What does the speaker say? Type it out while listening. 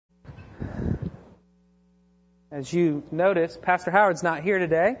As you notice, Pastor Howard's not here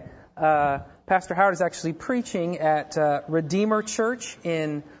today. Pastor Howard is actually preaching at Redeemer Church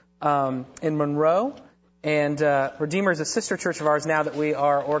in Monroe. And Redeemer is a sister church of ours now that we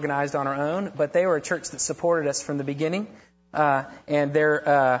are organized on our own. But they were a church that supported us from the beginning. And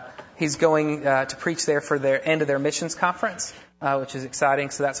he's going to preach there for their end of their missions conference, which is exciting.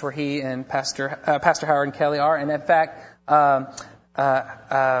 So that's where he and Pastor Howard and Kelly are. And in fact,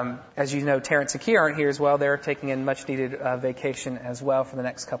 as you know, Terrence and Key aren't here as well. They're taking a much needed vacation as well for the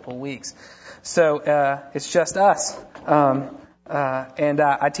next couple of weeks. So it's just us. And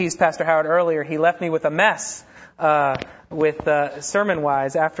I teased Pastor Howard earlier. He left me with a mess with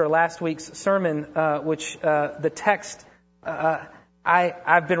sermon-wise after last week's sermon, which the text.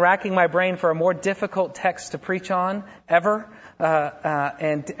 I've been racking my brain for a more difficult text to preach on ever,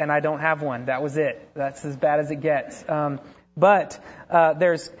 and I don't have one. That was it. That's as bad as it gets. But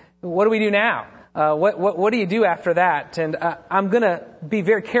what do we do now? What do you do after that? And I'm going to be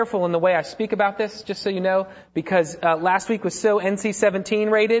very careful in the way I speak about this, just so you know, because last week was so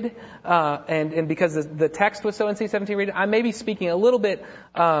NC-17 rated, and because the text was so NC-17 rated, I may be speaking a little bit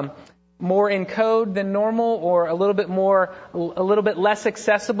more in code than normal, or a little bit less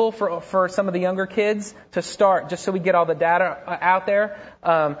accessible for some of the younger kids to start, just so we get all the data out there.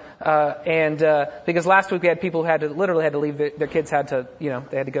 Because last week we had people who had to leave their kids they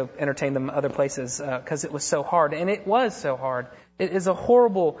had to go entertain them other places, because it was so hard. And it was so hard. It is a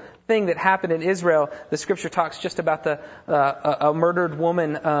horrible thing that happened in Israel. The scripture talks just about a murdered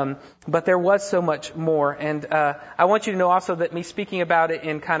woman, but there was so much more. And I want you to know also that me speaking about it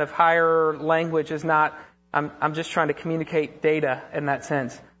in kind of higher language is not, I'm just trying to communicate data in that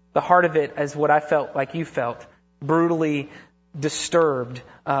sense. The heart of it is what I felt like you felt, brutally disturbed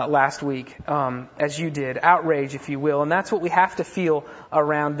last week, as you did, outrage, if you will, and that's what we have to feel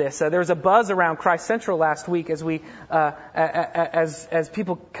around this. There was a buzz around Christ Central last week as we, as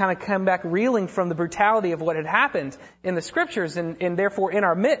people kind of come back reeling from the brutality of what had happened in the scriptures and therefore in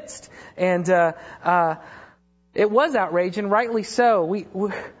our midst, and it was outrage, and rightly so.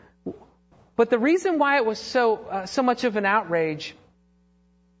 But the reason why it was so much of an outrage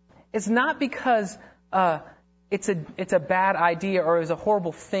is not because it's a bad idea, or it was a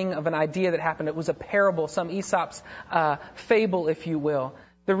horrible thing of an idea that happened. It was a parable, some Aesop's fable, if you will.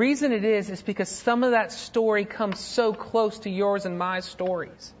 The reason it is because some of that story comes so close to yours and my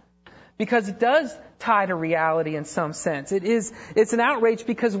stories. Because it does tie to reality in some sense. It's an outrage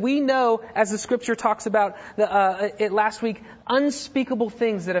because we know, as the scripture talks about it last week, unspeakable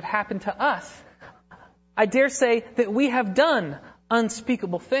things that have happened to us. I dare say that we have done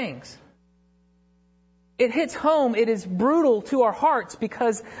unspeakable things. It hits home. It is brutal to our hearts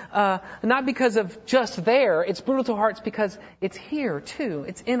because, not because of just there. It's brutal to our hearts because it's here too.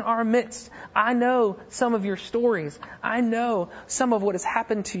 It's in our midst. I know some of your stories. I know some of what has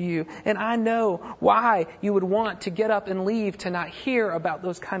happened to you. And I know why you would want to get up and leave to not hear about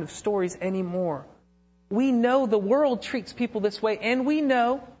those kind of stories anymore. We know the world treats people this way. And we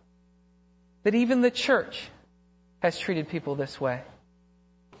know that even the church has treated people this way.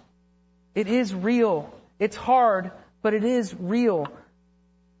 It is real. It's hard, but it is real.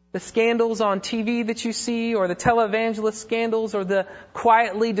 The scandals on TV that you see, or the televangelist scandals, or the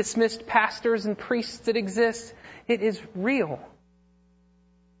quietly dismissed pastors and priests that exist, it is real.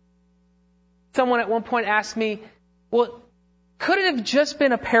 Someone at one point asked me, well, could it have just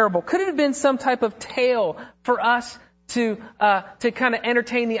been a parable? Could it have been some type of tale for us to kind of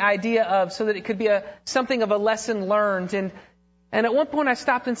entertain the idea of, so that it could be something of a lesson learned? And at one point I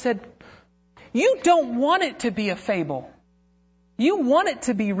stopped and said, you don't want it to be a fable. You want it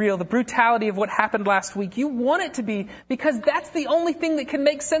to be real, the brutality of what happened last week. You want it to be, because that's the only thing that can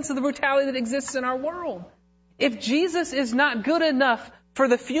make sense of the brutality that exists in our world. If Jesus is not good enough for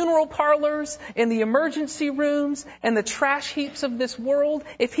the funeral parlors and the emergency rooms and the trash heaps of this world,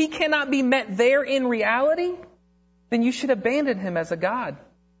 if he cannot be met there in reality, then you should abandon him as a God.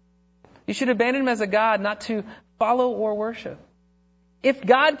 You should abandon him as a God, not to follow or worship. If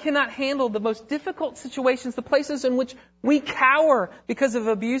God cannot handle the most difficult situations, the places in which we cower because of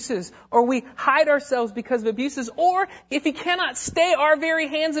abuses, or we hide ourselves because of abuses, or if he cannot stay our very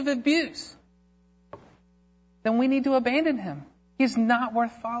hands of abuse, then we need to abandon him. He's not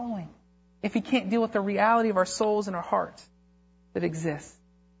worth following if he can't deal with the reality of our souls and our hearts that exists.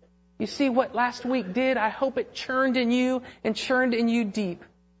 You see what last week did? I hope it churned in you and churned in you deep,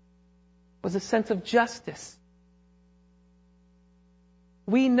 was a sense of justice.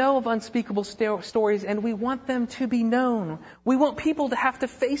 We know of unspeakable stories, and we want them to be known. We want people to have to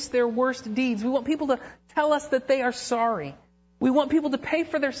face their worst deeds. We want people to tell us that they are sorry. We want people to pay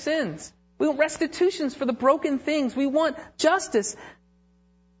for their sins. We want restitutions for the broken things. We want justice.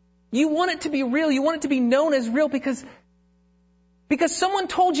 You want it to be real. You want it to be known as real because someone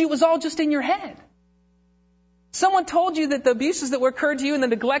told you it was all just in your head. Someone told you that the abuses that were occurred to you and the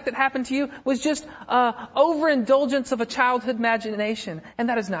neglect that happened to you was just overindulgence of a childhood imagination. And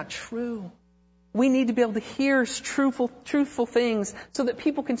that is not true. We need to be able to hear truthful things so that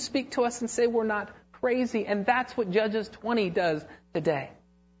people can speak to us and say we're not crazy. And that's what Judges 20 does today.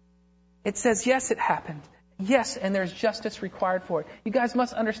 It says, yes, it happened. Yes, and there's justice required for it. You guys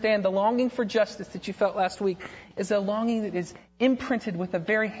must understand the longing for justice that you felt last week is a longing that is imprinted with the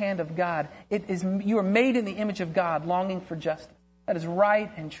very hand of God. You are made in the image of God, longing for justice. That is right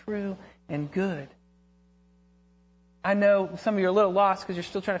and true and good. I know some of you are a little lost because you're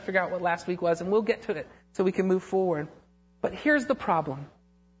still trying to figure out what last week was, and we'll get to it so we can move forward. But here's the problem.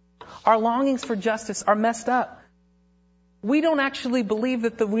 Our longings for justice are messed up. We don't actually believe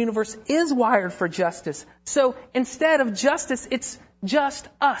that the universe is wired for justice. So instead of justice, it's just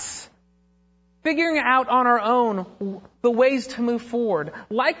us. Figuring out on our own the ways to move forward.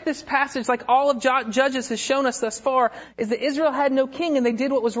 Like this passage, like all of Judges has shown us thus far, is that Israel had no king and they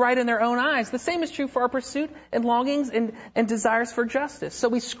did what was right in their own eyes. The same is true for our pursuit and longings and desires for justice. So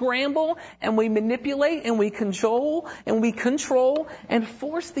we scramble and we manipulate and we control and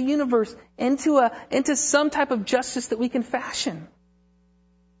force the universe into some type of justice that we can fashion.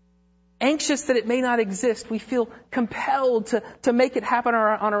 Anxious that it may not exist, we feel compelled to make it happen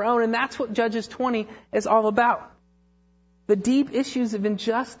on our own. And that's what Judges 20 is all about. The deep issues of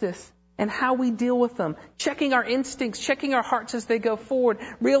injustice and how we deal with them. Checking our instincts, checking our hearts as they go forward.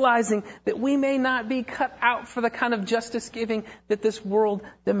 Realizing that we may not be cut out for the kind of justice giving that this world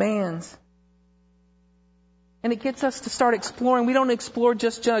demands. And it gets us to start exploring. We don't explore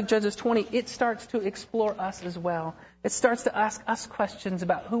just Judges 20. It starts to explore us as well. It starts to ask us questions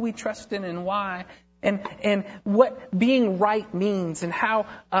about who we trust in and why, and what being right means, and how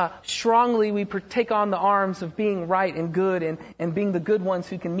strongly we take on the arms of being right and good, and being the good ones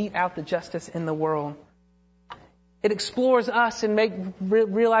who can mete out the justice in the world. It explores us and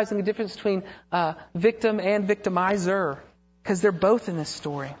realizing the difference between victim and victimizer, because they're both in this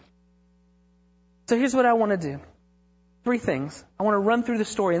story. So here's what I want to do. 3 things. I want to run through the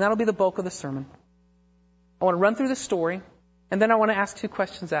story, and that'll be the bulk of the sermon. I want to run through the story, and then I want to ask 2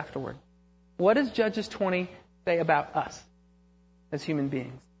 questions afterward. What does Judges 20 say about us as human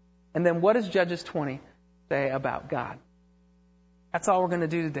beings? And then what does Judges 20 say about God? That's all we're going to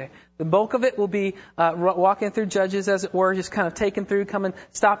do today. The bulk of it will be walking through Judges, as it were, just kind of taking through,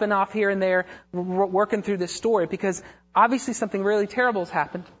 stopping off here and there, working through this story, because obviously something really terrible has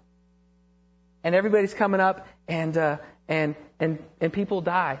happened. And everybody's coming up, and people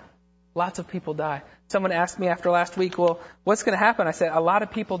die. Lots of people die. Someone asked me after last week, well, what's going to happen? I said, a lot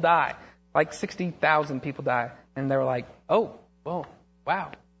of people die. Like 60,000 people die. And they were like, oh,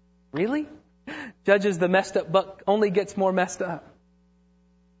 wow. Really? Judges, the messed up buck only gets more messed up.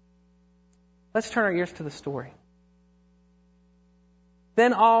 Let's turn our ears to the story.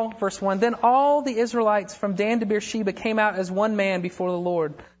 Verse 1, then all the Israelites from Dan to Beersheba came out as one man before the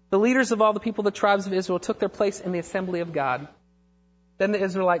Lord. The leaders of all the people of the tribes of Israel took their place in the assembly of God. Then the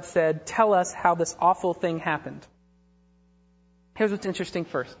Israelites said, tell us how this awful thing happened. Here's what's interesting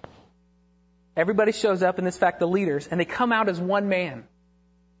first. Everybody shows up, and in fact, the leaders, and they come out as one man.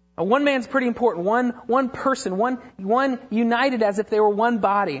 Now, one man's pretty important. One person, one united as if they were one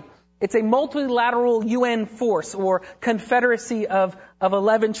body. It's a multilateral UN force or confederacy of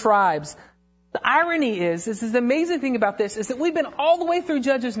 11 tribes. The irony is the amazing thing about this is that we've been all the way through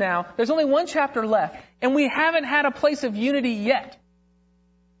Judges now. There's only one chapter left, and we haven't had a place of unity yet.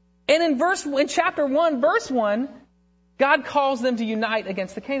 And in chapter 1, verse 1, God calls them to unite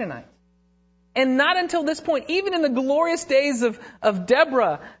against the Canaanites. And not until this point, even in the glorious days of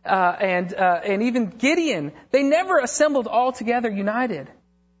Deborah and even Gideon, they never assembled all together united.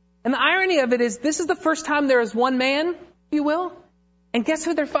 And the irony of it is, this is the first time there is one man, if you will, and guess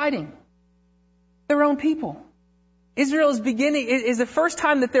who they're fighting? Their own people. Israel is the first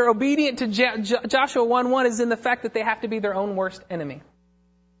time that they're obedient to Joshua 1:1 is in the fact that they have to be their own worst enemy.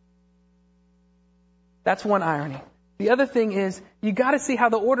 That's one irony. The other thing is, you got to see how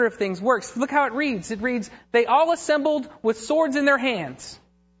the order of things works. Look how it reads. It reads, they all assembled with swords in their hands.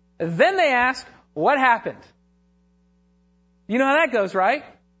 Then they ask, what happened? You know how that goes, right?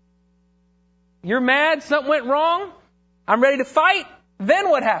 You're mad, something went wrong, I'm ready to fight, then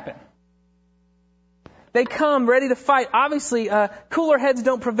what happened? They come ready to fight. Obviously, cooler heads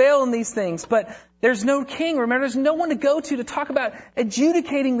don't prevail in these things, but there's no king. Remember, there's no one to go to talk about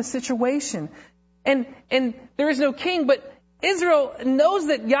adjudicating the situation. And there is no king, but Israel knows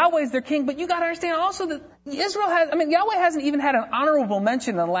that Yahweh is their king, but you got to understand also that Yahweh hasn't even had an honorable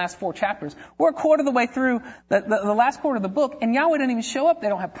mention in the last 4 chapters. We're a quarter of the way through the last quarter of the book, and Yahweh doesn't even show up. They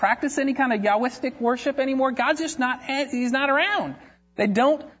don't have practice any kind of Yahwistic worship anymore. God's just He's not around. They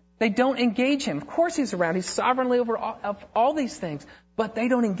don't engage Him. Of course He's around. He's sovereignly over all these things, but they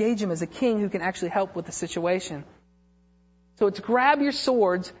don't engage Him as a king who can actually help with the situation. So it's grab your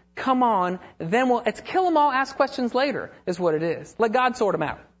swords, come on, then it's kill them all, ask questions later, is what it is. Let God sort them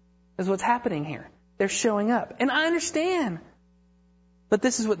out, is what's happening here. They're showing up. And I understand. But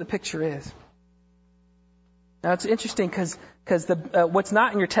this is what the picture is. Now it's interesting because what's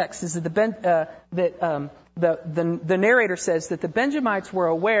not in your text is that the narrator says that the Benjamites were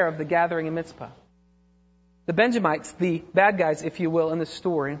aware of the gathering in Mizpah. The Benjamites, the bad guys, if you will, in the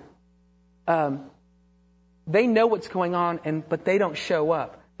story, they know what's going on, but they don't show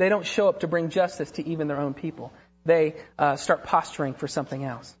up. They don't show up to bring justice to even their own people. They start posturing for something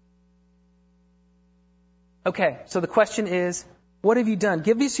else. Okay, so the question is, what have you done?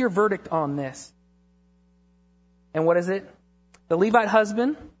 Give us your verdict on this. And what is it? The Levite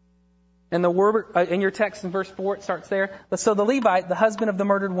husband, and the word in your text in verse 4, it starts there. So the Levite, the husband of the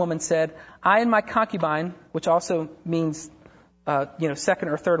murdered woman, said, I and my concubine, which also means second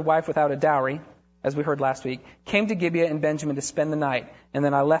or third wife without a dowry, as we heard last week, came to Gibeah and Benjamin to spend the night. And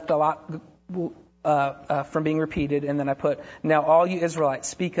then I left a lot from being repeated. And then I put, now all you Israelites,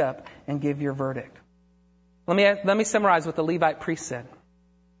 speak up and give your verdict. Let me summarize what the Levite priest said.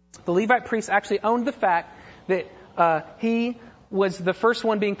 The Levite priest actually owned the fact that he was the first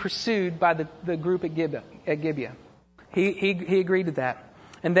one being pursued by the group at Gibeah. He agreed to that.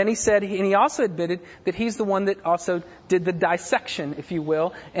 And then he said, and he also admitted that he's the one that also did the dissection, if you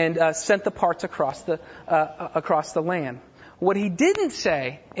will, and sent the parts across the land. What he didn't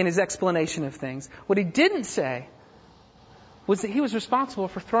say in his explanation of things, what he didn't say was that he was responsible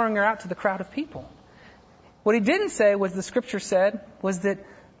for throwing her out to the crowd of people. What he didn't say was the scripture said was that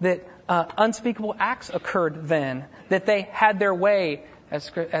unspeakable acts occurred then, that they had their way, as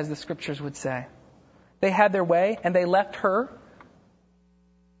the scriptures would say. They had their way and they left her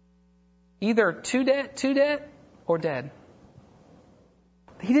either too dead, or dead.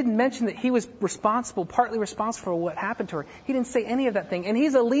 He didn't mention that he was partly responsible for what happened to her. He didn't say any of that thing. And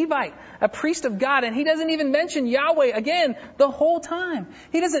he's a Levite, a priest of God, and he doesn't even mention Yahweh again the whole time.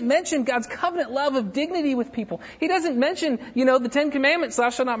 He doesn't mention God's covenant love of dignity with people. He doesn't mention, the 10 Commandments, thou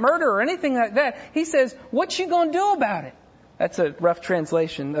shalt not murder, or anything like that. He says, what you gonna do about it? That's a rough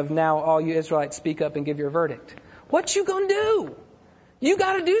translation of now all you Israelites speak up and give your verdict. What you gonna do? You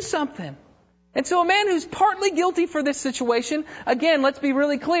gotta do something. And so a man who's partly guilty for this situation, again, let's be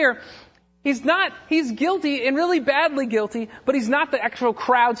really clear, he's guilty and really badly guilty, but he's not the actual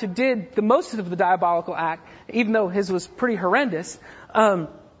crowds who did the most of the diabolical act, even though his was pretty horrendous.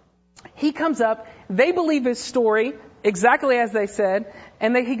 He comes up, they believe his story exactly as they said,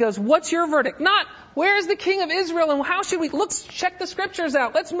 and he goes, what's your verdict? Not, where is the king of Israel and how should we, let's check the scriptures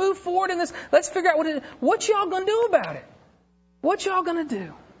out, let's move forward in this, let's figure out what y'all gonna do about it? What y'all gonna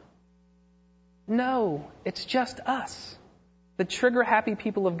do? No, it's just us. The trigger-happy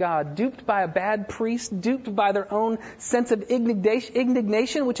people of God, duped by a bad priest, duped by their own sense of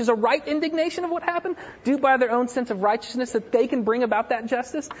indignation, which is a right indignation of what happened, duped by their own sense of righteousness that they can bring about that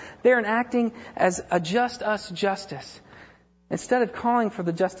justice. They're enacting as a just us justice. Instead of calling for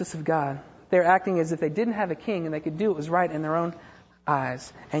the justice of God, they're acting as if they didn't have a king and they could do what was right in their own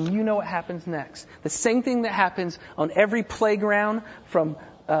eyes. And you know what happens next. The same thing that happens on every playground from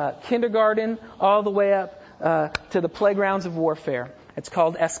kindergarten all the way up to the playgrounds of warfare. It's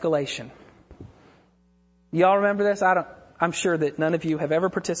called escalation. Y'all remember this? I'm sure that none of you have ever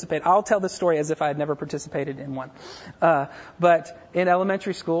participated. I'll tell this story as if I had never participated in one. But in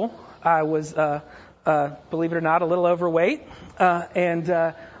elementary school, I was, believe it or not, a little overweight.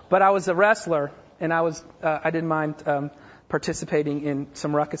 But I was a wrestler, and I didn't mind participating in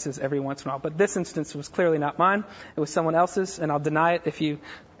some ruckuses every once in a while. But this instance was clearly not mine. It was someone else's, and I'll deny it if you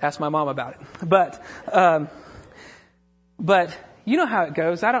ask my mom about it. But you know how it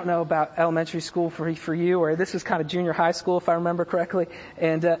goes. I don't know about elementary school for you, or this is kind of junior high school, if I remember correctly.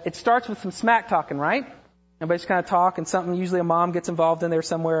 And it starts with some smack talking, right? Everybody's kind of talk, and something, usually a mom gets involved in there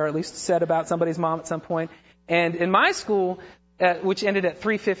somewhere, or at least said about somebody's mom at some point. And in my school, which ended at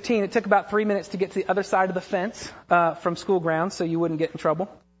 3:15. It took about 3 minutes to get to the other side of the fence from school grounds, so you wouldn't get in trouble,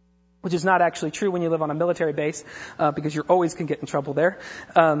 which is not actually true when you live on a military base, because you always can get in trouble there.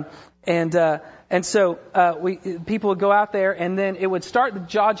 And so people would go out there, and then it would start the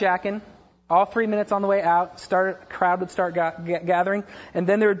jaw jacking All 3 minutes on the way out, a crowd would start gathering, and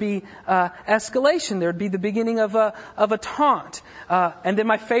then there would be escalation. There would be the beginning of a taunt. And then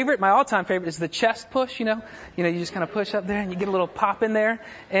my all-time favorite is the chest push. You just kind of push up there and you get a little pop in there,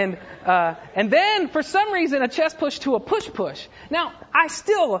 and then for some reason a chest push to a push. Now I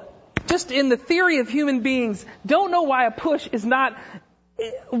still, just in the theory of human beings, don't know why a push is not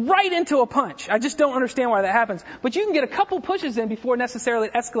right into a punch. I just don't understand why that happens. But you can get a couple pushes in before necessarily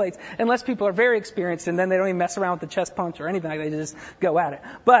it escalates, unless people are very experienced, and then they don't even mess around with the chest punch or anything like that. They just go at it.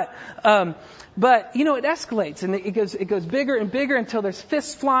 But it escalates, and it goes bigger and bigger until there's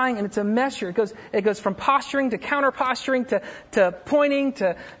fists flying, and it's a measure. It goes from posturing to counter posturing to pointing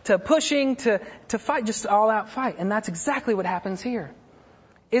to pushing to fight, just all out fight. And that's exactly what happens here.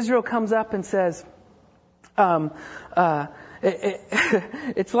 Israel comes up and says,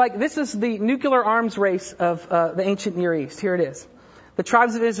 it's like this is the nuclear arms race of the ancient Near East. Here it is. The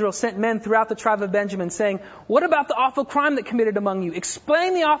tribes of Israel sent men throughout the tribe of Benjamin saying, what about the awful crime that committed among you?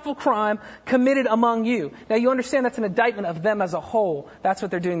 Explain the awful crime committed among you. Now you understand that's an indictment of them as a whole. That's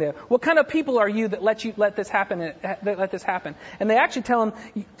what they're doing there. What kind of people are you that let this happen? And they actually tell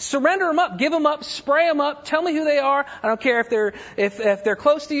them, surrender them up, give them up, spray them up, tell me who they are. I don't care if they're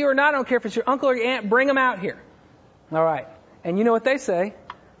close to you or not. I don't care if it's your uncle or your aunt. Bring them out here. All right. And you know what they say?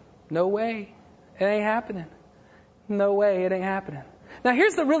 No way. It ain't happening. No way. It ain't happening. Now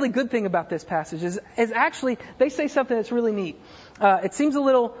here's the really good thing about this passage is actually they say something that's really neat. It seems a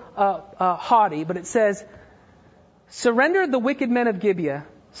little haughty, but it says, surrender the wicked men of Gibeah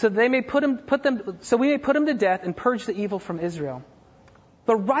so we may put them to death and purge the evil from Israel.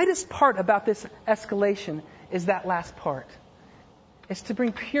 The rightest part about this escalation is that last part. It's to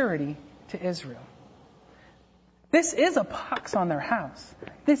bring purity to Israel. This is a pox on their house.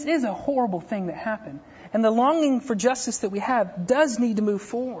 This is a horrible thing that happened. And the longing for justice that we have does need to move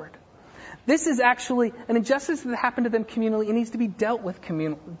forward. This is actually an injustice that happened to them communally. It needs to be dealt with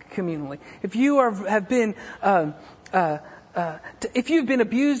communally. If you have been if you've been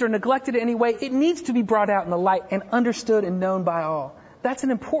abused or neglected in any way, it needs to be brought out in the light and understood and known by all. That's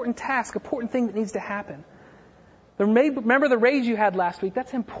an important task, important thing that needs to happen. Remember the rage you had last week?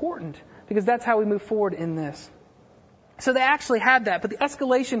 That's important because that's how we move forward in this. So they actually had that, but the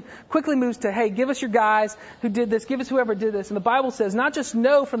escalation quickly moves to, hey, give us your guys who did this, give us whoever did this. And the Bible says not just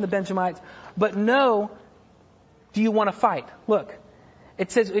no from the Benjamites, but no, do you want to fight? Look, it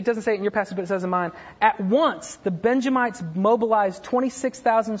doesn't say it in your passage, but it says in mine. At once, the Benjamites mobilized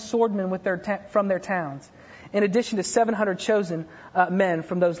 26,000 swordmen from their towns, in addition to 700 chosen men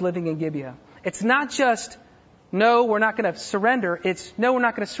from those living in Gibeah. It's not just, no, we're not going to surrender. It's, no, we're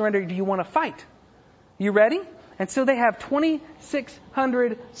not going to surrender. Do you want to fight? You ready? And so they have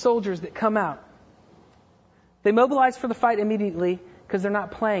 2,600 soldiers that come out. They mobilize for the fight immediately because they're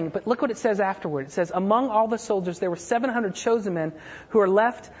not playing. But look what it says afterward. It says, among all the soldiers, there were 700 chosen men who are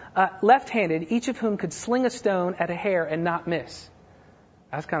left-handed, each of whom could sling a stone at a hair and not miss.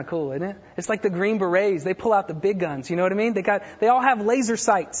 That's kind of cool, isn't it? It's like the Green Berets. They pull out the big guns. You know what I mean? They all have laser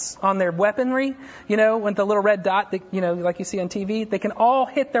sights on their weaponry. With the little red dot, like you see on TV. They can all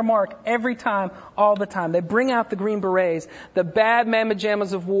hit their mark every time, all the time. They bring out the Green Berets, the bad mamma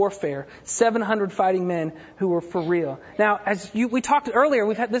jammas of warfare. 700 fighting men who were for real. Now, we talked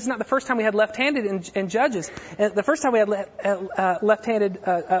earlier, this is not the first time we had left-handed in judges. The first time we had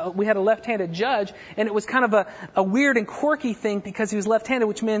we had a left-handed judge, and it was kind of a weird and quirky thing because he was left-handed,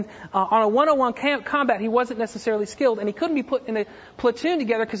 which meant on a one-on-one combat he wasn't necessarily skilled, and he couldn't be put in a platoon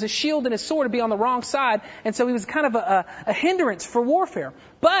together because his shield and his sword would be on the wrong side, and so he was kind of a hindrance for warfare.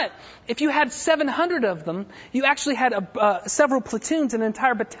 But if you had 700 of them, you actually had several platoons, an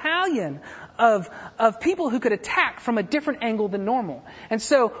entire battalion of people who could attack from a different angle than normal. And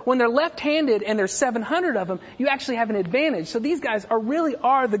so when they're left-handed and there's 700 of them, you actually have an advantage. So these guys really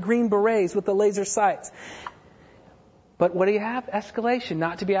are the Green Berets with the laser sights. But what do you have? Escalation.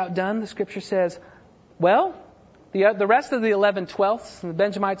 Not to be outdone, the scripture says, well, the rest of the 11/12ths, and the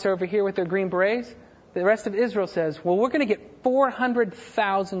Benjamites are over here with their Green Berets. The rest of Israel says, well, we're going to get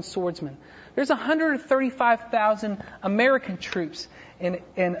 400,000 swordsmen. There's 135,000 American troops in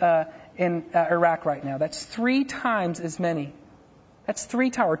Iraq right now. That's 3 times as many. That's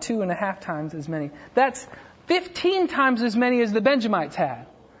 3 times or 2.5 times as many. That's 15 times as many as the Benjamites had.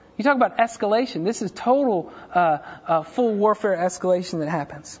 You talk about escalation. This is total full warfare escalation that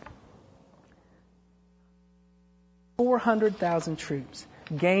happens. 400,000 troops.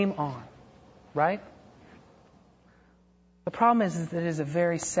 Game on. Right? The problem is that it is a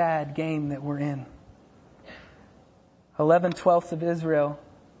very sad game that we're in. 11/12ths of Israel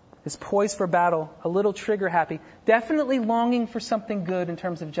is poised for battle, a little trigger happy, definitely longing for something good in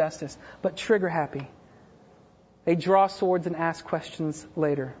terms of justice, but trigger happy. They draw swords and ask questions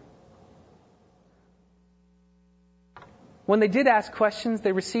later. When they did ask questions,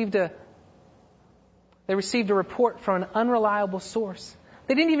 they received a report from an unreliable source.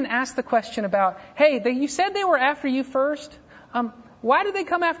 They didn't even ask the question about, hey, you said they were after you first. Why did they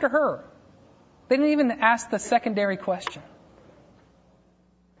come after her? They didn't even ask the secondary question.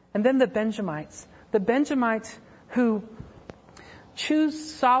 And then the Benjamites who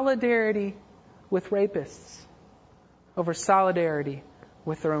choose solidarity with rapists over solidarity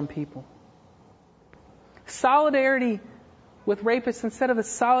with their own people. Solidarity with rapists instead of a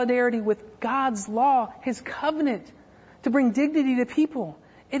solidarity with God's law, His covenant, to bring dignity to people.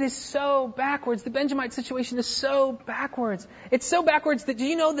 It is so backwards. The Benjamite situation is so backwards. It's so backwards that, do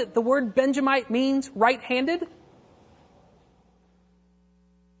you know that the word Benjamite means right-handed?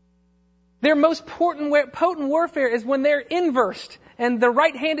 Their most potent warfare is when they're inversed and the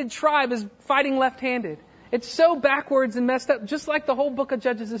right-handed tribe is fighting left-handed. It's so backwards and messed up, just like the whole book of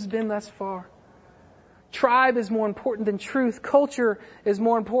Judges has been thus far. Tribe is more important than truth. Culture is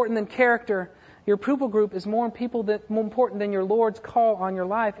more important than character. Your people group is more important than your Lord's call on your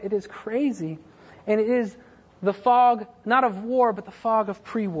life. It is crazy. And it is the fog, not of war, but the fog of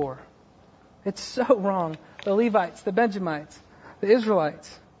pre-war. It's so wrong. The Levites, the Benjamites, the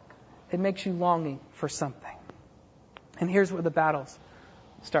Israelites. It makes you longing for something. And here's where the battles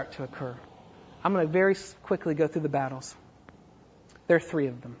start to occur. I'm going to very quickly go through the battles. There are 3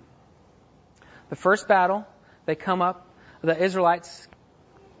 of them. The first battle, they come up, the Israelites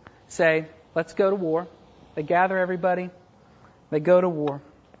say, let's go to war. They gather everybody. They go to war.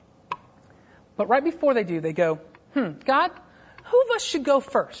 But right before they do, they go, God, who of us should go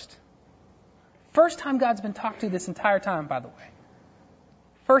first? First time God's been talked to this entire time, by the way.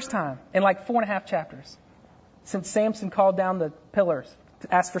 First time in like 4.5 chapters. Since Samson called down the pillars,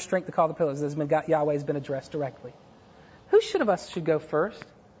 asked for strength to call the pillars, Yahweh has been addressed directly. Who of us should go first?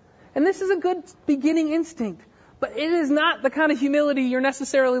 And this is a good beginning instinct. But it is not the kind of humility you're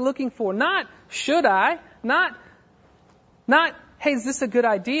necessarily looking for. Not, should I? Not, hey, is this a good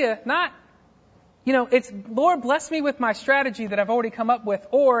idea? Not, it's, Lord, bless me with my strategy that I've already come up with.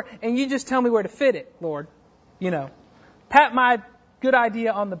 And you just tell me where to fit it, Lord. Pat my good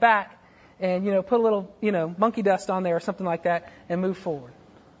idea on the back and, put a little, monkey dust on there or something like that and move forward.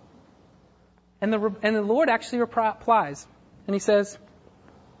 And the Lord actually replies. And He says,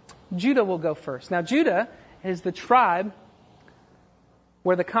 Judah will go first. Now, Judah is the tribe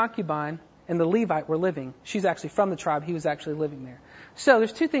where the concubine and the Levite were living. She's actually from the tribe. He was actually living there. So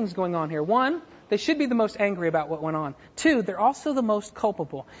there's 2 things going on here. 1, they should be the most angry about what went on. 2, they're also the most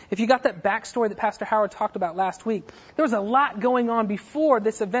culpable. If you got that backstory that Pastor Howard talked about last week, there was a lot going on before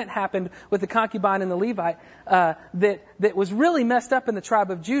this event happened with the concubine and the Levite that was really messed up in the tribe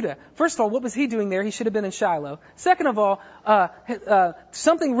of Judah. First of all, what was he doing there? He should have been in Shiloh. Second of all,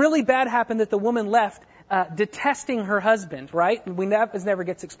 something really bad happened that the woman left detesting her husband, right? This never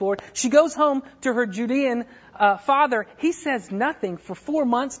gets explored. She goes home to her Judean father. He says nothing for 4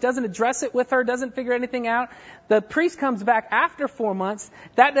 months, doesn't address it with her, doesn't figure anything out. The priest comes back after 4 months.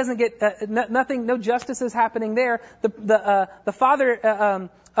 That doesn't get nothing. No justice is happening there. The father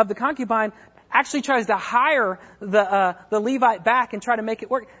of the concubine actually tries to hire the Levite back and try to make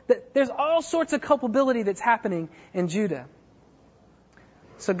it work. There's all sorts of culpability that's happening in Judah.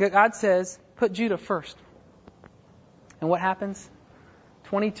 So God says, put Judah first. And what happens?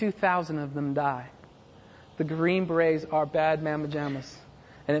 22,000 of them die. The Green Berets are bad mamma jammas.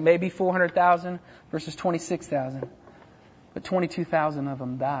 And it may be 400,000 versus 26,000. But 22,000 of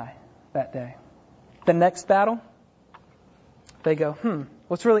them die that day. The next battle, they go,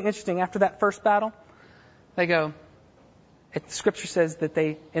 What's really interesting, after that first battle, they go, the scripture says that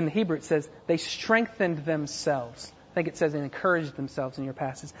in the Hebrew it says, they strengthened themselves. I think it says they encouraged themselves in your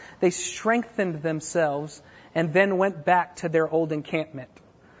passage. They strengthened themselves and then went back to their old encampment.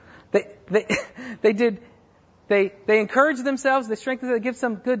 They encouraged themselves, they strengthened, they give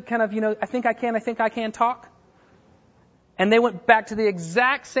some good kind of, I think I can talk. And they went back to the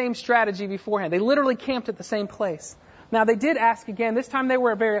exact same strategy beforehand. They literally camped at the same place. Now they did ask again. This time they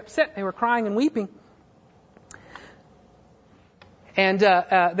were very upset. They were crying and weeping. And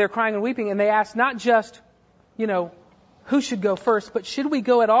they're crying and weeping. And they asked not just, who should go first, but should we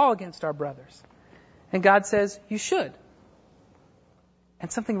go at all against our brothers? And God says, you should.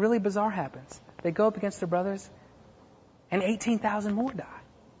 And something really bizarre happens. They go up against their brothers, and 18,000 more die.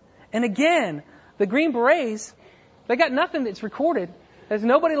 And again, the Green Berets, they got nothing that's recorded. There's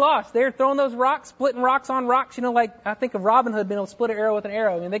nobody lost. They're throwing those rocks, splitting rocks on rocks. Like I think of Robin Hood being able to split an arrow with an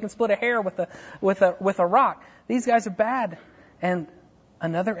arrow. They can split a hair with a rock. These guys are bad. And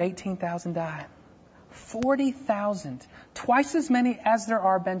another 18,000 die. 40,000. Twice as many as there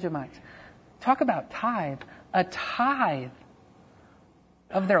are Benjamites. Talk about tithe. A tithe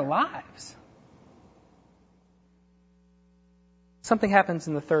of their lives. Something happens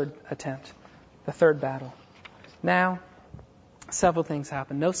in the third attempt, the third battle. Now, several things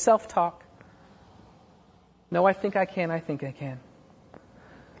happen. No self-talk. No, I think I can.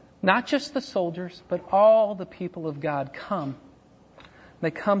 Not just the soldiers, but all the people of God come.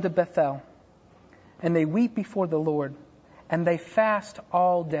 They come to Bethel, and they weep before the Lord, and they fast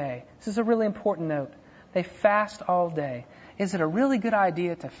all day. This is a really important note. They fast all day. Is it a really good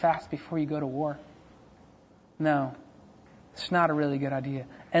idea to fast before you go to war? No. It's not a really good idea.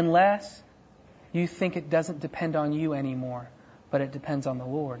 Unless you think it doesn't depend on you anymore, but it depends on the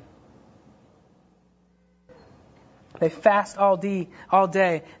Lord. They fast all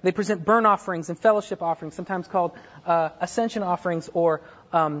day. They present burnt offerings and fellowship offerings, sometimes called ascension offerings or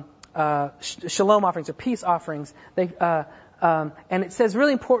shalom offerings or peace offerings. And it says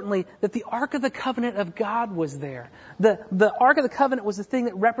really importantly that the Ark of the Covenant of God was there. The Ark of the Covenant was the thing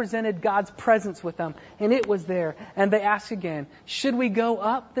that represented God's presence with them. And it was there. And they ask again, should we go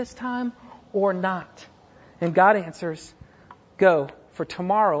up this time or not? And God answers, go, for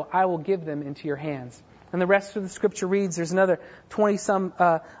tomorrow I will give them into your hands. And the rest of the scripture reads, there's another 20-some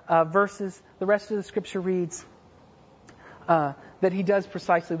verses. The rest of the scripture reads that he does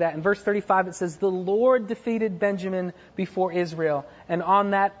precisely that. In verse 35 it says, the Lord defeated Benjamin before Israel. And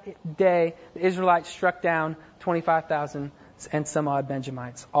on that day, the Israelites struck down 25,000 and some odd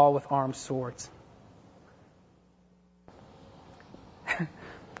Benjamites, all with armed swords.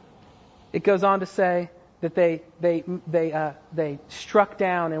 It goes on to say that they struck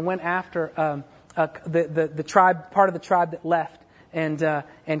down and went after the tribe, part of the tribe that left,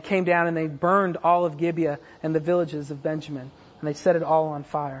 and came down and they burned all of Gibeah and the villages of Benjamin. And they set it all on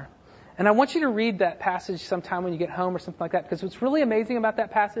fire. And I want you to read that passage sometime when you get home or something like that, because what's really amazing about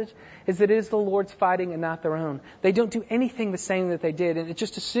that passage is that it is the Lord's fighting and not their own. They don't do anything the same that they did, and it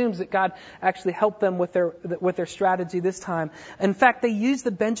just assumes that God actually helped them with their strategy this time. In fact, they use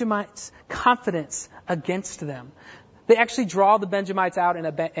the Benjamites' confidence against them. They actually draw the Benjamites out in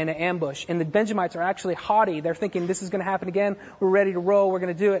an ambush. And the Benjamites are actually haughty. They're thinking, this is going to happen again. We're ready to roll. We're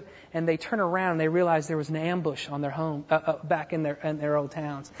going to do it. And they turn around and they realize there was an ambush on their home, back in their old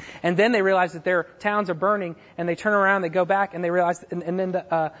towns. And then they realize that their towns are burning. And they turn around, they go back, and they realize, and then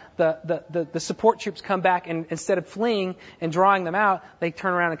the support troops come back, and instead of fleeing and drawing them out, they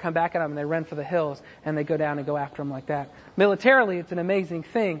turn around and come back at them, and they run for the hills, and they go down and go after them like that. Militarily, it's an amazing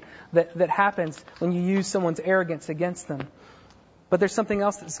thing that happens when you use someone's arrogance against them. But there's something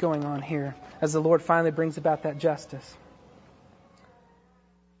else that's going on here as the Lord finally brings about that justice.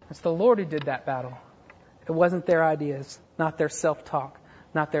 It's the Lord who did that battle. It wasn't their ideas, not their self-talk,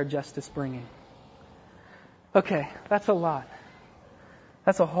 not their justice bringing. Okay, that's a lot.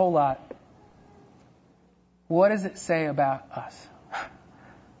 That's a whole lot. What does it say about us?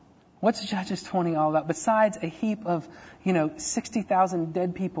 What's Judges 20 all about? Besides a heap of, 60,000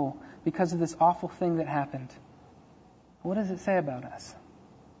 dead people because of this awful thing that happened. What does it say about us?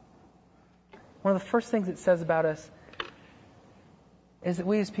 One of the first things it says about us is that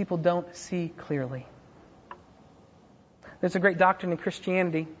we as people don't see clearly. There's a great doctrine in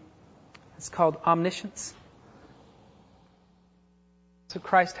Christianity. It's called omniscience. It's what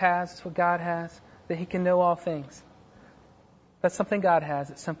Christ has. It's what God has. That He can know all things. That's something God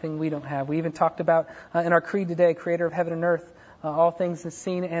has. It's something we don't have. We even talked about in our creed today, Creator of heaven and earth, all things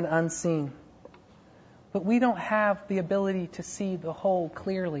seen and unseen. But we don't have the ability to see the whole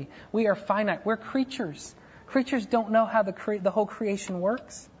clearly. We are finite. We're creatures. Creatures don't know how the whole creation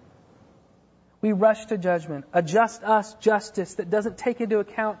works. We rush to judgment, a just us justice that doesn't take into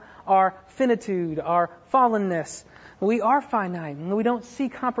account our finitude, our fallenness. We are finite, and we don't see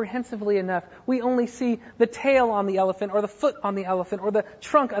comprehensively enough. We only see the tail on the elephant, or the foot on the elephant, or the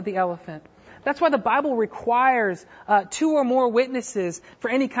trunk of the elephant. That's why the Bible requires 2 or more witnesses for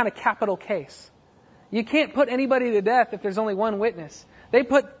any kind of capital case. You can't put anybody to death if there's only one witness. They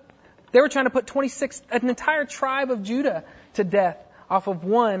were trying to put an entire tribe of Judah to death off of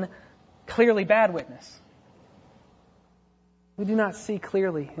one clearly bad witness. We do not see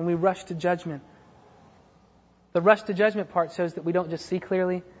clearly, and we rush to judgment. The rush to judgment part shows that we don't just see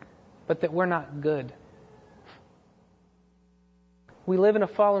clearly, but that we're not good. We live in a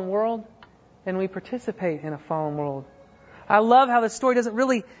fallen world, and we participate in a fallen world. I love how the story doesn't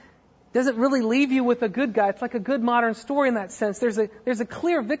really doesn't really leave you with a good guy. It's like a good modern story in that sense. There's a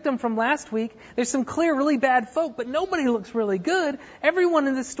clear victim from last week. There's some clear really bad folk, but nobody looks really good. Everyone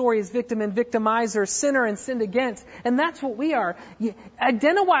in this story is victim and victimizer, sinner and sinned against. And that's what we are. You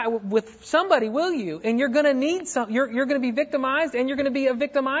identify with somebody, will you? And you're going to need you're going to be victimized and you're going to be a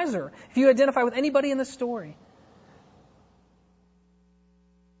victimizer if you identify with anybody in the story.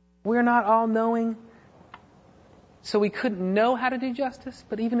 We're not all knowing. So we couldn't know how to do justice,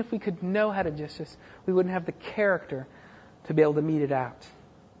 but even if we could know how to do justice, we wouldn't have the character to be able to mete it out.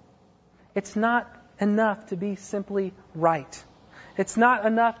 It's not enough to be simply right. It's not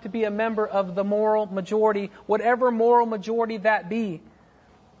enough to be a member of the moral majority, whatever moral majority that be.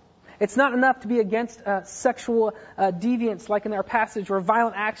 It's not enough to be against sexual deviance like in our passage, or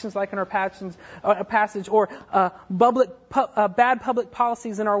violent actions like in our passage, or bad public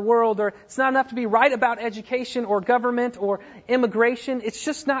policies in our world, or it's not enough to be right about education or government or immigration. It's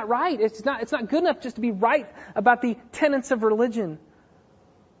just not right. It's not good enough just to be right about the tenets of religion.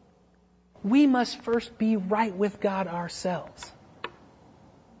 We must first be right with God ourselves.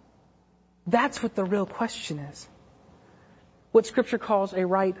 That's what the real question is. What Scripture calls a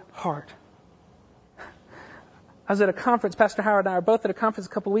right heart. I was at a conference, Pastor Howard and I were both at a conference a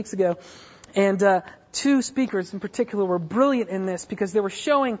couple of weeks ago, and two speakers in particular were brilliant in this because they were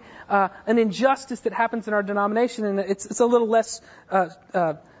showing an injustice that happens in our denomination, and it's a little less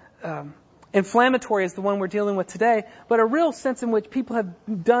inflammatory as the one we're dealing with today, but a real sense in which people in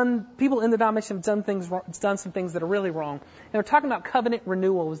the denomination have done some things that are really wrong. And we're talking about covenant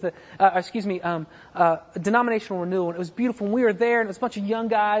renewal. It was denominational renewal. And it was beautiful. And we were there, and it was a bunch of young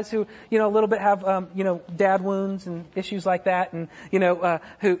guys who, a little bit have, dad wounds and issues like that, and,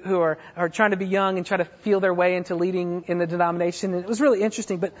 who are trying to be young and try to feel their way into leading in the denomination. And it was really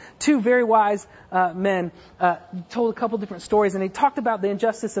interesting. But two very wise men told a couple different stories, and they talked about the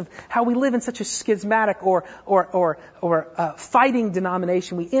injustice of how we live in such a schismatic or fighting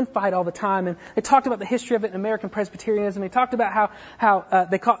denomination. We infight all the time, and they talked about the history of it in American Presbyterianism. They talked about how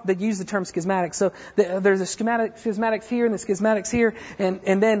they use the term schismatic. So there's a schismatics here and the schismatics here,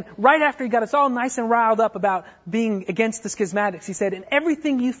 and then right after he got us all nice and riled up about being against the schismatics, he said, "And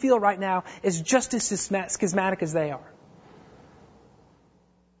everything you feel right now is just as schismatic as they are."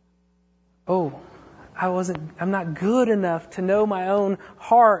 Oh. I'm not good enough to know my own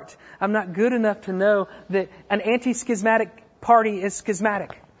heart. I'm not good enough to know that an anti-schismatic party is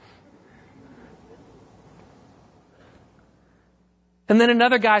schismatic. And then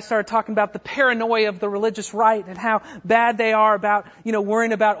another guy started talking about the paranoia of the religious right and how bad they are about,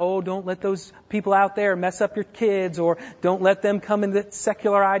 worrying about, don't let those people out there mess up your kids, or don't let them come into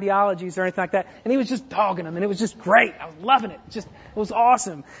secular ideologies or anything like that. And he was just dogging them, and it was just great. I was loving it. It was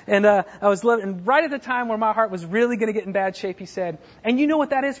awesome. And and right at the time where my heart was really going to get in bad shape, he said, "And you know what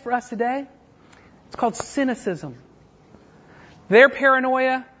that is for us today? It's called cynicism. Their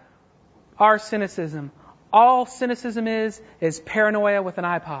paranoia, our cynicism. All cynicism is paranoia with an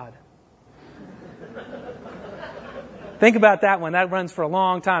iPod." Think about that one. That runs for a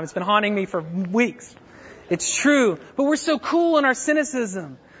long time. It's been haunting me for weeks. It's true. But we're so cool in our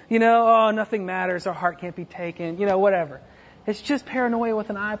cynicism. Nothing matters. Our heart can't be taken. Whatever. It's just paranoia with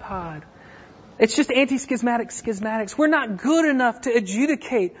an iPod. It's just schismatics. We're not good enough to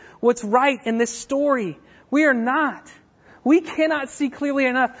adjudicate what's right in this story. We are not. We cannot see clearly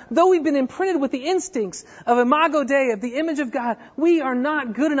enough. Though we've been imprinted with the instincts of Imago Dei, of the image of God, we are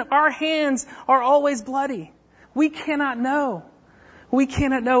not good enough. Our hands are always bloody. We cannot know.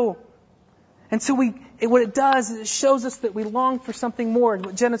 And so what it does is it shows us that we long for something more.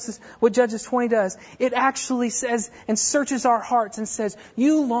 What Judges 20 does, it actually says and searches our hearts and says,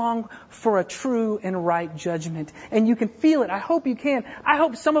 you long for a true and right judgment. And you can feel it. I hope you can. I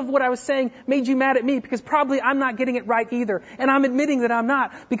hope some of what I was saying made you mad at me, because probably I'm not getting it right either. And I'm admitting that I'm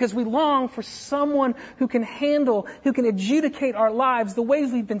not, because we long for someone who can adjudicate our lives, the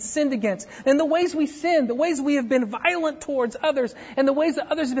ways we've been sinned against, and the ways we sin, the ways we have been violent towards others, and the ways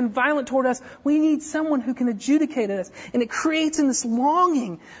that others have been violent toward us. We need someone who can adjudicate us. And it creates in this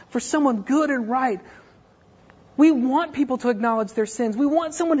longing for someone good and right. We want people to acknowledge their sins. We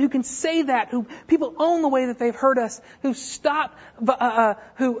want someone who can say that, who people own the way that they've hurt us, we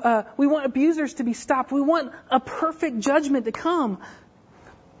want abusers to be stopped. We want a perfect judgment to come.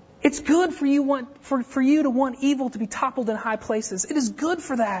 It's good for you to want evil to be toppled in high places. It is good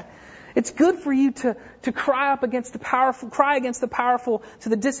for that. It's good for you to cry against the powerful, to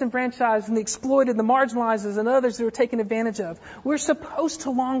the disenfranchised and the exploited, the marginalized, and others who are taken advantage of. We're supposed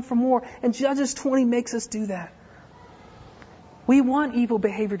to long for more, and Judges 20 makes us do that. We want evil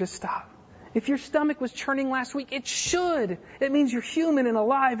behavior to stop. If your stomach was churning last week, it should. It means you're human and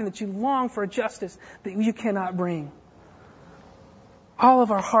alive and that you long for a justice that you cannot bring. All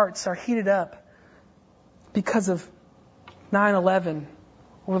of our hearts are heated up because of 9/11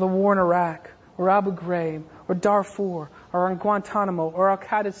 or the war in Iraq or Abu Ghraib or Darfur or in Guantanamo or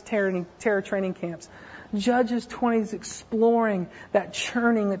Al-Qaeda's terror training camps. Judges 20 is exploring that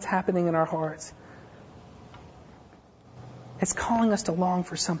churning that's happening in our hearts. It's calling us to long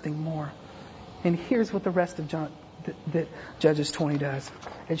for something more. And here's what the rest of that Judges 20 does.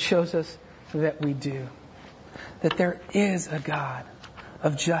 It shows us that we do. That there is a God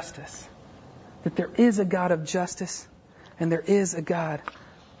of justice. That there is a God of justice. And there is a God,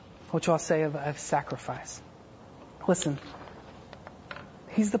 which I'll say, of sacrifice. Listen.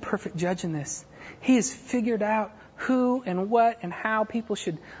 He's the perfect judge in this. He has figured out who and what and how people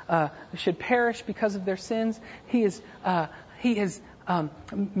should perish because of their sins. He has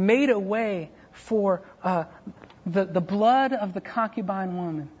made a way for the blood of the concubine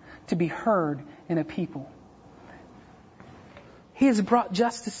woman to be heard in a people. He has brought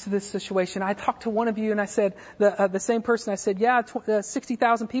justice to this situation. I talked to one of you and I said, the same person, I said,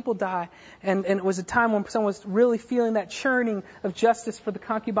 60,000 people die. And it was a time when someone was really feeling that churning of justice for the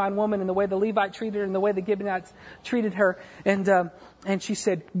concubine woman and the way the Levite treated her and the way the Gibeonites treated her. And she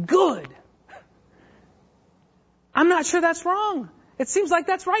said, good. I'm not sure that's wrong. It seems like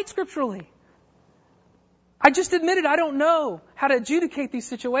that's right scripturally. I just admitted I don't know how to adjudicate these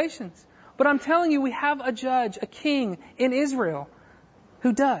situations. But I'm telling you, we have a judge, a king in Israel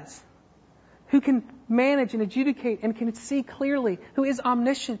who does. Who can manage and adjudicate and can see clearly. Who is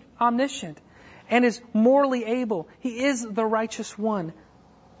omniscient and is morally able. He is the righteous one.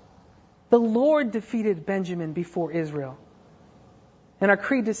 The Lord defeated Benjamin before Israel. In our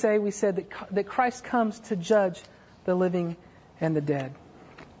creed to say, we said that Christ comes to judge the living and the dead.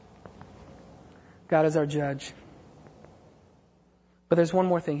 God is our judge. But there's one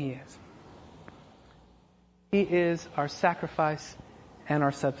more thing He is. He is our sacrifice and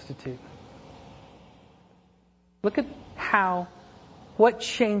our substitute. Look at what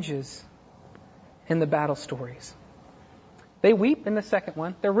changes in the battle stories. They weep in the second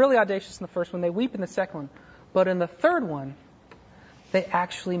one. They're really audacious in the first one. They weep in the second one. But in the third one, they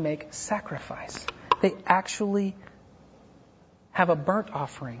actually make sacrifice. They actually have a burnt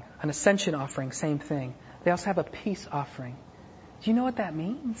offering, an ascension offering, same thing. They also have a peace offering. Do you know what that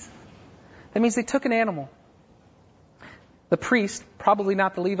means? That means they took an animal. The priest, probably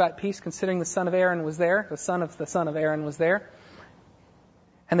not the Levite priest, considering the son of Aaron was there, the son of Aaron was there,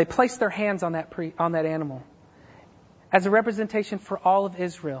 and they placed their hands on that animal as a representation for all of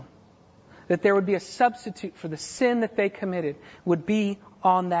Israel, that there would be a substitute for the sin that they committed would be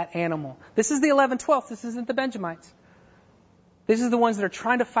on that animal. This is the 11/12. This isn't the Benjamites. This is the ones that are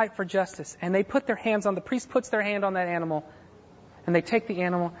trying to fight for justice, and they put their hands on, the priest puts their hand on that animal, and they take the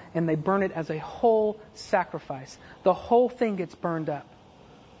animal and they burn it as a whole sacrifice. The whole thing gets burned up.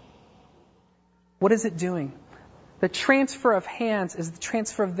 What is it doing? The transfer of hands is the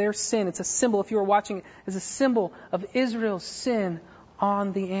transfer of their sin. It's a symbol, if you were watching it, is a symbol of Israel's sin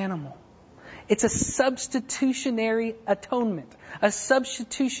on the animal. It's a substitutionary atonement, a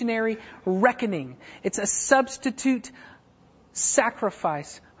substitutionary reckoning. It's a substitute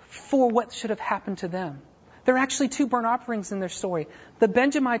sacrifice for what should have happened to them. There are actually two burnt offerings in their story. The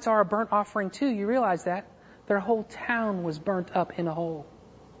Benjamites are a burnt offering too. You realize that? Their whole town was burnt up in a hole.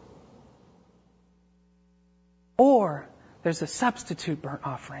 Or there's a substitute burnt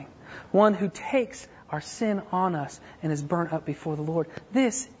offering. One who takes our sin on us and is burnt up before the Lord.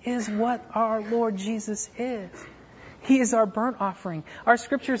 This is what our Lord Jesus is. He is our burnt offering. Our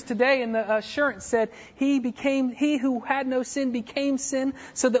scriptures today in the assurance said, He who had no sin became sin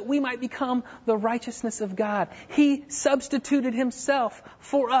so that we might become the righteousness of God. He substituted Himself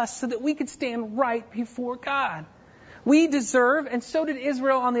for us so that we could stand right before God. We deserve, and so did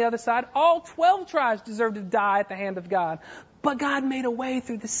Israel on the other side, all 12 tribes deserve to die at the hand of God. But God made a way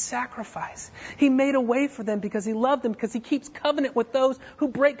through this sacrifice. He made a way for them because He loved them, because He keeps covenant with those who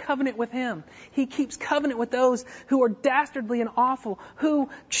break covenant with Him. He keeps covenant with those who are dastardly and awful,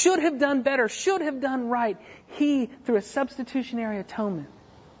 who should have done better, should have done right. He, through a substitutionary atonement,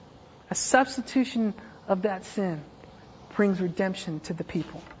 a substitution of that sin, brings redemption to the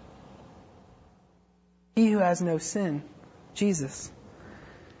people. He who has no sin, Jesus,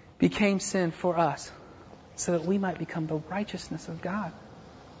 became sin for us, so that we might become the righteousness of God.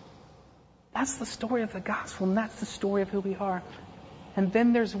 That's the story of the gospel, and that's the story of who we are. And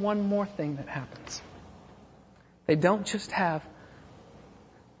then there's one more thing that happens. They don't just have,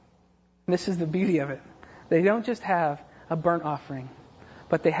 this is the beauty of it, they don't just have a burnt offering,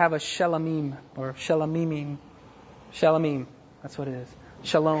 but they have a shalamim, or shalamimim. Shalamim, that's what it is.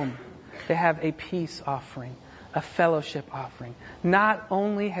 Shalom. They have a peace offering, a fellowship offering. Not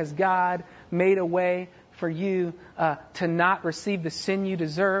only has God made a way for you to not receive the sin you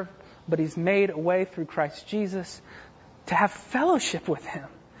deserve, but He's made a way through Christ Jesus to have fellowship with Him.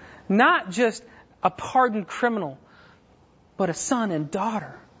 Not just a pardoned criminal, but a son and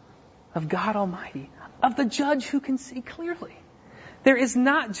daughter of God Almighty, of the Judge who can see clearly. There is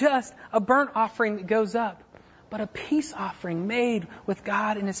not just a burnt offering that goes up, but a peace offering made with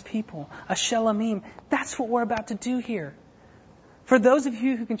God and His people, a shalamim. That's what we're about to do here. For those of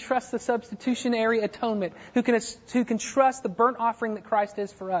you who can trust the substitutionary atonement, who can trust the burnt offering that Christ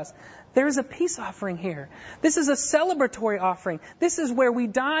is for us, there is a peace offering here. This is a celebratory offering. This is where we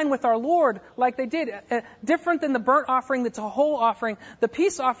dine with our Lord like they did. Different than the burnt offering that's a whole offering. The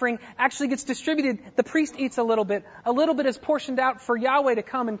peace offering actually gets distributed. The priest eats a little bit. A little bit is portioned out for Yahweh to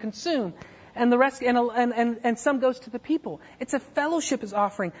come and consume. And the rest, and some goes to the people. It's a fellowship is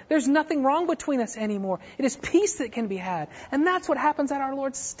offering. There's nothing wrong between us anymore. It is peace that can be had. And that's what happens at our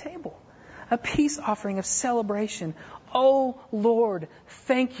Lord's table. A peace offering of celebration. Oh Lord,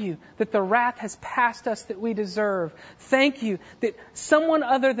 thank you that the wrath has passed us that we deserve. Thank you that someone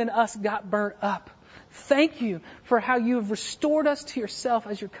other than us got burnt up. Thank you for how you have restored us to yourself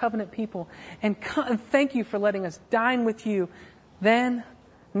as your covenant people. And thank you for letting us dine with you then,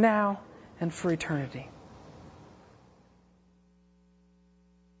 now, and for eternity.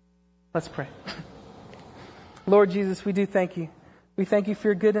 Let's pray. Lord Jesus, we do thank you. We thank you for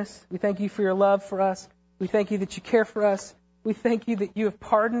your goodness. We thank you for your love for us. We thank you that you care for us. We thank you that you have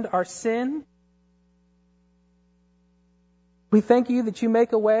pardoned our sin. We thank you that you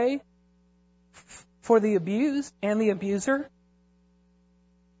make a way for the abused and the abuser,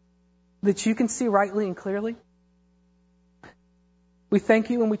 that you can see rightly and clearly. We thank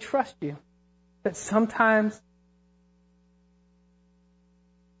you and we trust you that sometimes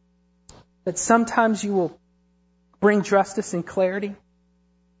you will bring justice and clarity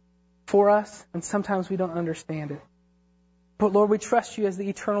for us, and sometimes we don't understand it. But Lord, we trust you as the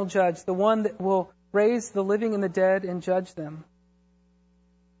eternal judge, the one that will raise the living and the dead and judge them.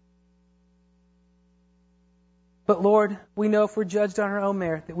 But Lord, we know if we're judged on our own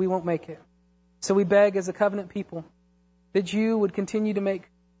merit that we won't make it. So we beg as a covenant people that you would continue to make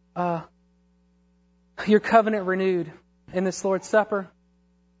your covenant renewed in this Lord's Supper,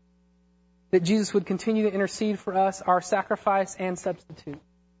 that Jesus would continue to intercede for us, our sacrifice and substitute.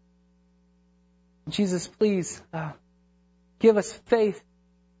 Jesus, please give us faith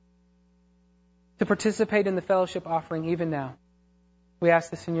to participate in the fellowship offering even now. We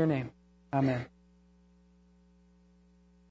ask this in your name. Amen.